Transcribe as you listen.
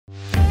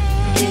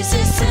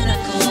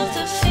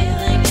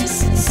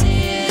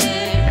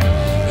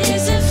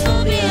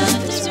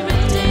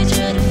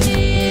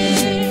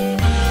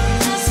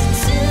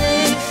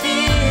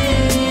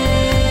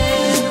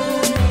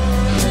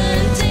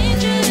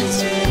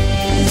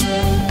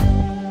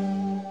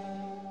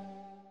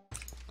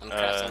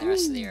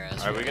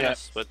Are we gonna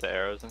split the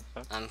arrows and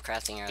stuff? I'm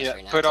crafting arrows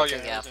right now. Put all Take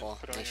your the arrows apple.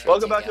 in, Make sure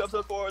Welcome you back take to the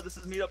episode 4. This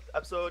is meetup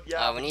episode.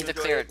 Yeah. we need to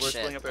clear it.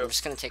 Shit. I'm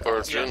just gonna take all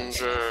this.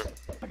 Ginger.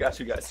 I got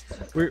you guys.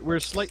 We're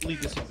slightly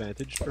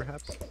disadvantaged,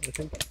 perhaps. I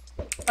think.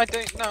 I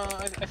think no.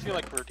 I feel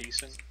like we're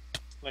decent.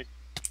 Like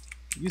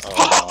You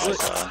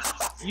saw,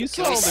 you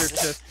saw all their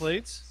chest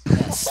plates.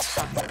 Yes.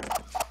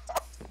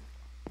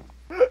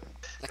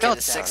 Okay,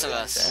 the 6 of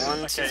us. 1,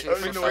 2,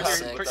 3, 4, 5,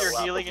 6. Put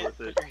your healing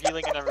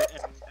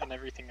and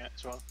everything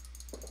as well.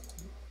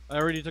 I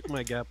already took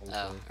my gapple. Oh,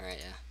 So. alright,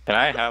 yeah. Can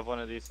I have one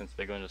of these since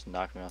Big One just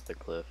knocked me off the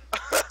cliff?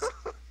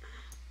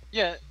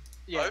 Yeah.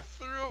 I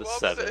threw him The up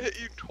 7. to hit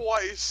you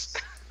twice.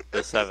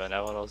 The 7,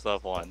 everyone else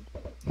have 1.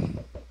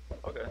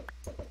 Okay.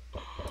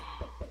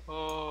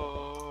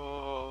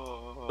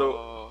 Oh.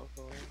 So,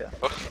 yeah.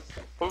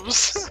 I'm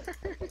sorry.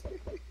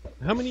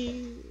 How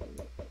many?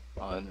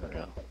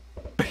 Unreal.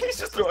 He's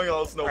just throwing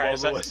all the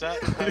snowballs away. Is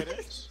that how it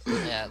is?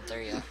 Yeah,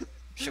 there you go.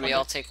 Should we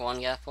all take 1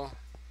 gapple?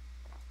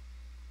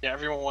 Yeah,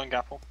 everyone 1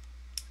 gapple.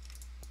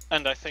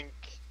 And I think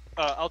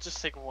I'll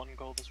just take 1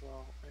 gold as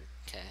well.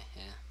 Okay,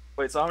 yeah.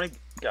 Wait, so how many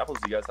gapples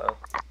do you guys have?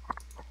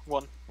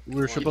 1.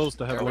 We're supposed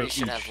to have Or we 1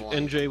 should each. have 1.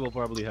 NJ will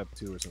probably have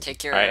 2 or something.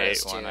 Take your I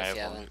arrows ate too one, I if have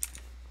you one. haven't.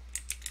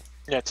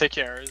 Yeah, take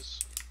your arrows.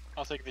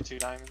 I'll take the 2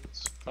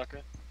 diamonds. Fuck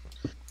it.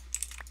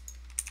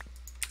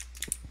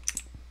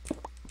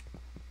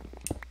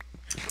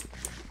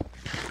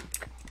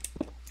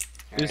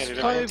 Is Alright. Did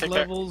everyone 5 take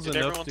levels did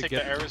enough everyone to take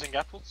get? the arrows and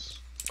gapples?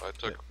 I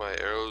took my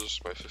arrows,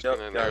 my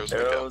 59 got arrows,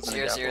 arrows and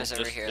and Zero's gapples.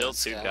 over Just here, still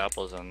let's 2 go.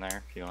 gapples in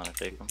there if you want to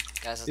take them.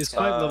 Guys, Is let's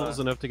 5 go. levels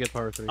enough to get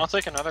power 3? I'll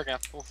take another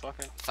gapple. Fuck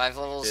it. 5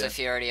 levels Yeah. if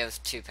you already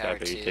have 2 power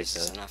but you 2s take is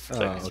that. enough for Oh,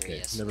 power 3, okay.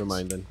 yes. Never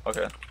mind then.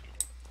 Okay.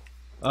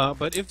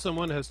 But if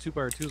someone has 2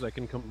 power 2s, I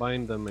can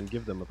combine them and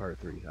give them a power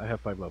 3. I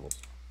have 5 levels.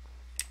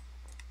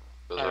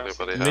 does I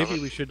anybody have Maybe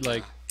it? we should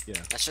like, yeah.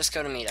 Let's just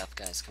go to meet up,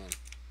 guys. Come on.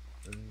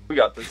 We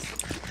got this.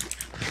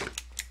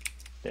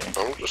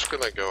 I'm just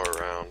gonna go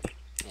around.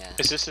 Yeah.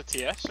 Is this a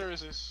TS or is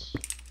this?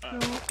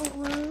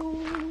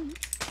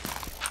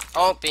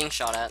 Oh, being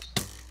shot at.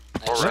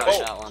 I just got Alright.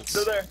 shot once.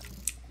 They're there.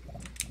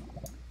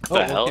 Oh, The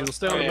okay. hell? We'll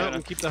stay on Oh, the yeah. mountain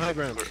and keep the high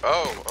ground.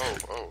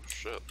 Oh,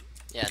 shit.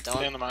 Yeah, Stay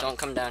on the mountain. don't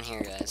come down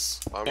here, guys.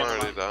 I'm Never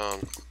already mind.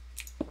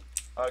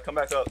 down. Come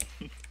back up.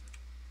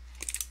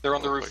 They're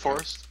on the Oh roof my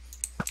forest.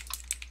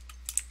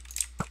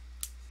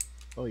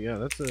 Oh yeah,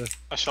 that's a.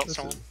 I shot That's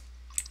someone.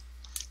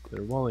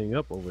 They're walling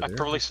up over I there.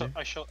 probably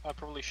okay. I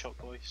probably shot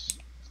boys.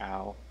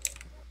 Ow.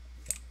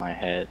 My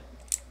head.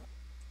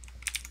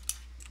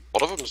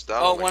 One of them's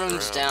down. Oh, on the one of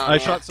them's ground. down. I yeah.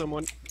 shot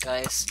someone.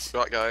 Geist.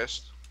 Got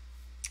Geist.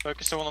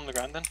 Focus the one on the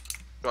ground then.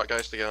 Got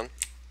Geist again.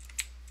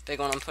 Big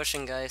one, I'm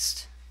pushing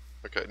Geist.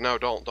 Okay, no,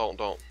 don't. Don't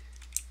go alone.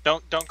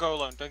 Don't go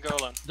alone.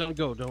 Don't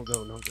go, don't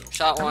go, don't go.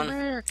 Shot one.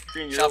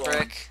 Green, you're Shot alone.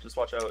 brick. Just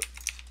watch out.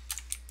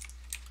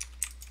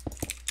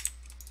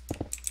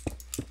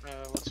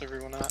 What's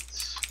everyone at?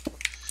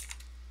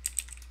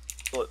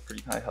 Still at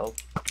pretty high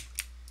health.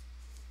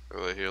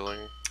 Are they healing?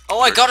 Oh,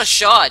 I got a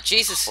shot!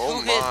 Jesus, Oh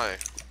who hit?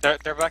 my.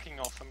 They're backing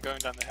off. I'm going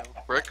down the hill.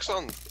 Brick's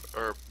on,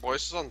 or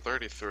Boyce is on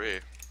 33.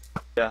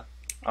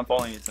 I'm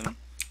following you, Tim.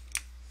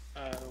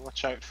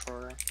 Watch out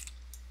for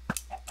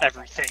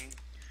everything.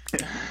 I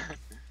was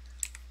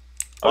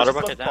Water just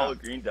about bucket to follow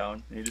down. Green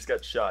down, and he just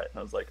got shot. And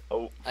I was like,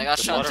 oh. I got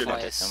The shot water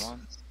bucket, twice.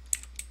 someone.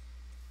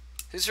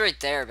 Who's right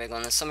there, big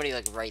one? There's somebody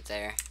like right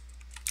there.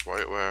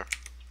 Right where?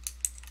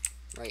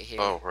 Right here.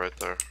 Oh, right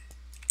there.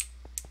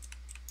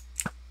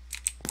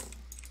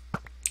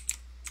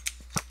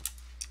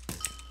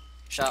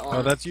 Shot one.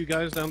 Oh, that's you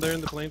guys down there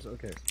in the plains?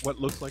 Okay. What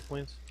looks like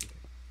plains?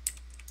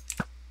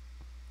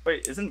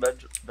 Wait, isn't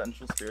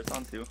Vengeful Spirits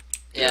on too?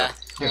 Yeah.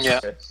 Yeah.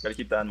 Okay, gotta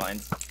keep that in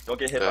mind. Don't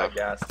get hit Yeah. by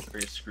gas, or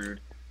you're screwed.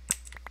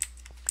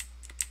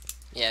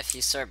 Yeah, if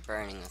you start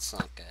burning, that's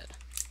not good.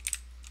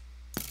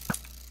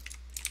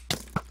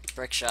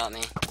 Brick shot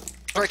me.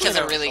 Brick has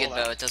a really good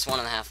bow. It does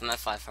 1.5. I'm at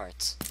 5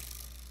 hearts.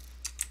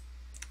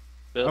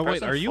 The Oh, wait,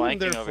 person are you in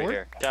flanking their over fort?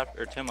 here. Jeff,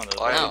 or Tim on the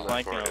I am person in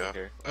flanking fort, over yeah.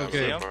 here. I am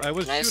Okay, in fort. I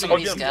was Can I have shooting. some Oh, of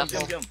these get him,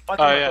 gapples? get him.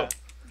 Oh yeah.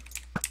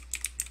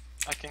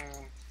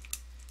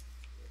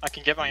 I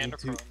can get my Me ender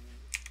too.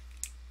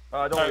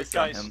 pearl. Don't waste it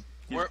on Guys, him.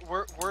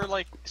 we're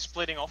like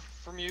splitting off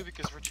from you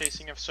because we're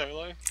chasing a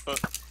solo. But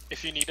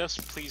if you need us,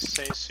 please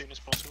say as soon as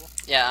possible.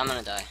 Yeah, I'm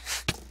gonna die.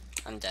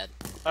 I'm dead.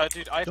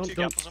 Dude, I have Don't- 2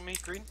 don't- gapples on me.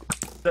 Green.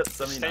 That's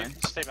 79.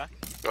 Stay back.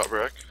 Got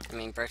Brick. I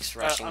mean, Brick's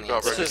rushing me.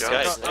 got so Brick it's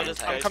again. just Guys, the this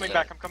entire guy's I'm coming thing.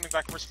 back. I'm coming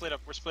back. We're split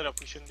up. We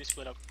shouldn't be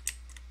split up.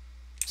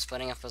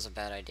 Splitting up was a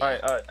bad idea.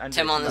 Alright, NJ,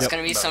 Tim on, there's yep.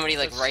 gonna be No. somebody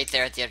like right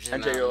there at the edge of the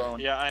NJ, you're mountain. alone.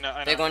 Yeah, I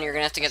know. Big one, you're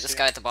gonna have to get I this see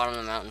guy it. at the bottom of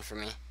the mountain for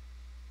me.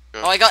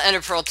 Yeah. Oh, I got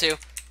ender pearl too.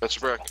 That's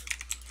Brick.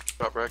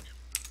 Got Brick.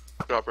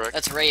 Got Brick.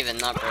 That's Raven,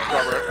 not Brick.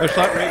 Got Brick. I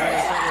shot Raven.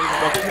 I shot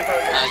Raven. Don't get hit by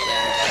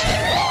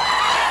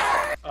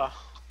gas.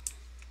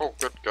 Oh,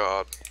 good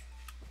God.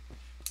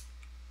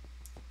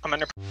 I'm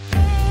under.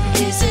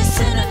 Is it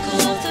cynical?